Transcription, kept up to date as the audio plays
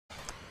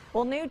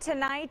Well, new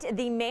tonight,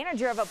 the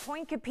manager of a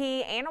Pointe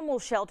Coupee Animal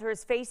Shelter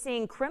is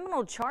facing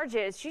criminal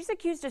charges. She's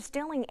accused of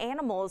stealing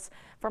animals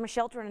from a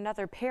shelter in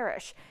another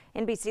parish.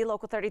 NBC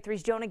Local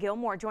 33's Jonah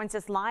Gilmore joins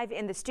us live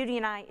in the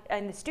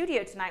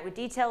studio tonight with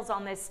details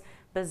on this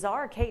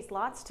bizarre case.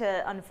 Lots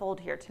to unfold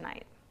here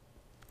tonight.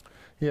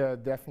 Yeah,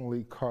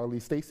 definitely, Carly.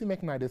 Stacey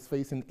McKnight is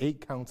facing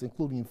 8 counts,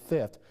 including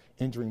theft,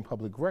 injuring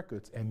public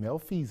records, and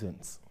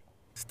malfeasance.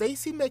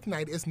 Stacey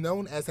McKnight is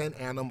known as an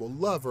animal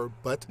lover,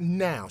 but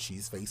now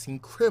she's facing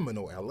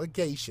criminal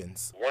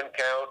allegations. 1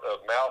 count of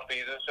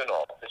malfeasance in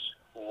office,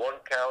 1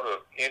 count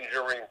of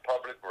injuring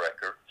public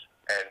records,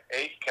 and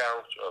 8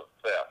 counts of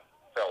theft,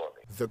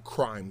 felony. The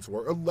crimes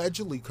were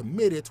allegedly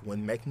committed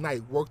when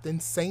McKnight worked in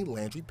St.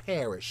 Landry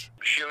Parish.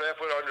 She left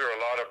it under a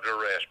lot of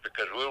duress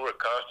because we were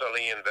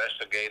constantly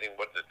investigating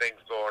what the things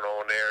going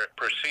on there,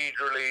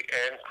 procedurally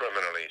and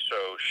criminally. So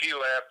she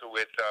left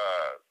with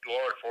law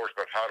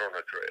enforcement hot on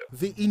the trail.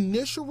 The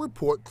initial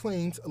report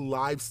claims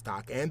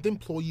livestock and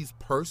employees'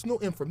 personal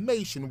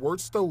information were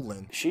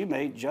stolen. She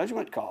made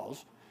judgment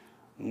calls,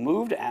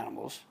 moved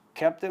animals,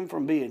 kept them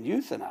from being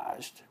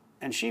euthanized,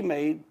 and she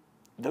made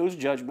those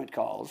judgment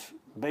calls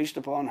based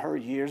upon her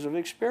years of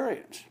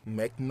experience.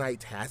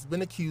 McKnight has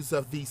been accused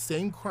of these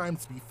same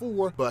crimes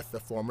before, but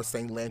the former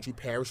St. Landry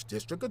Parish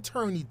District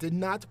Attorney did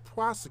not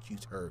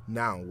prosecute her.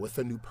 Now, with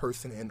a new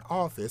person in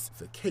office,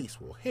 the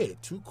case will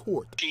head to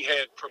court. She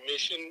had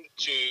permission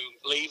to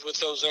leave with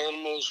those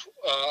animals,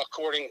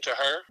 according to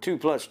her. 2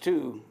 plus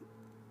 2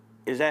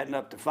 is adding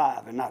up to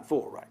 5 and not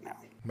 4 right now.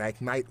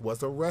 McKnight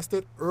was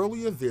arrested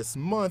earlier this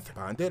month,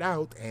 bonded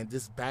out, and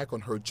is back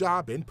on her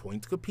job in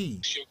Pointe Coupee.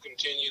 She'll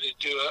continue to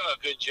do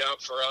a good job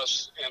for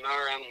us in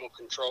our animal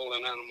control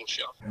and animal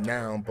shelter.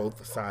 Now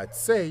both sides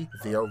say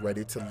they are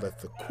ready to let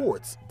the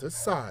courts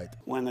decide.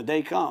 When the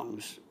day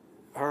comes,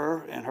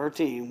 her and her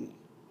team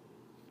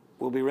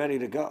will be ready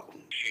to go.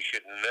 She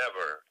should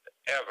never,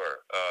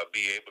 ever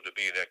be able to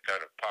be in that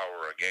kind of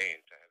power again,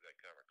 to have that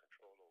kind of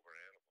control over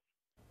animals.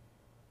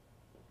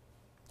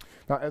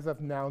 Now, as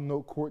of now,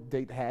 no court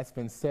date has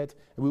been set,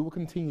 and we will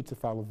continue to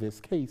follow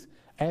this case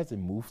as it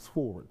moves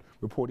forward.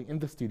 Reporting in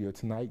the studio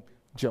tonight,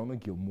 Jonah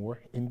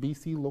Gilmore,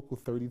 NBC Local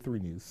 33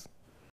 News.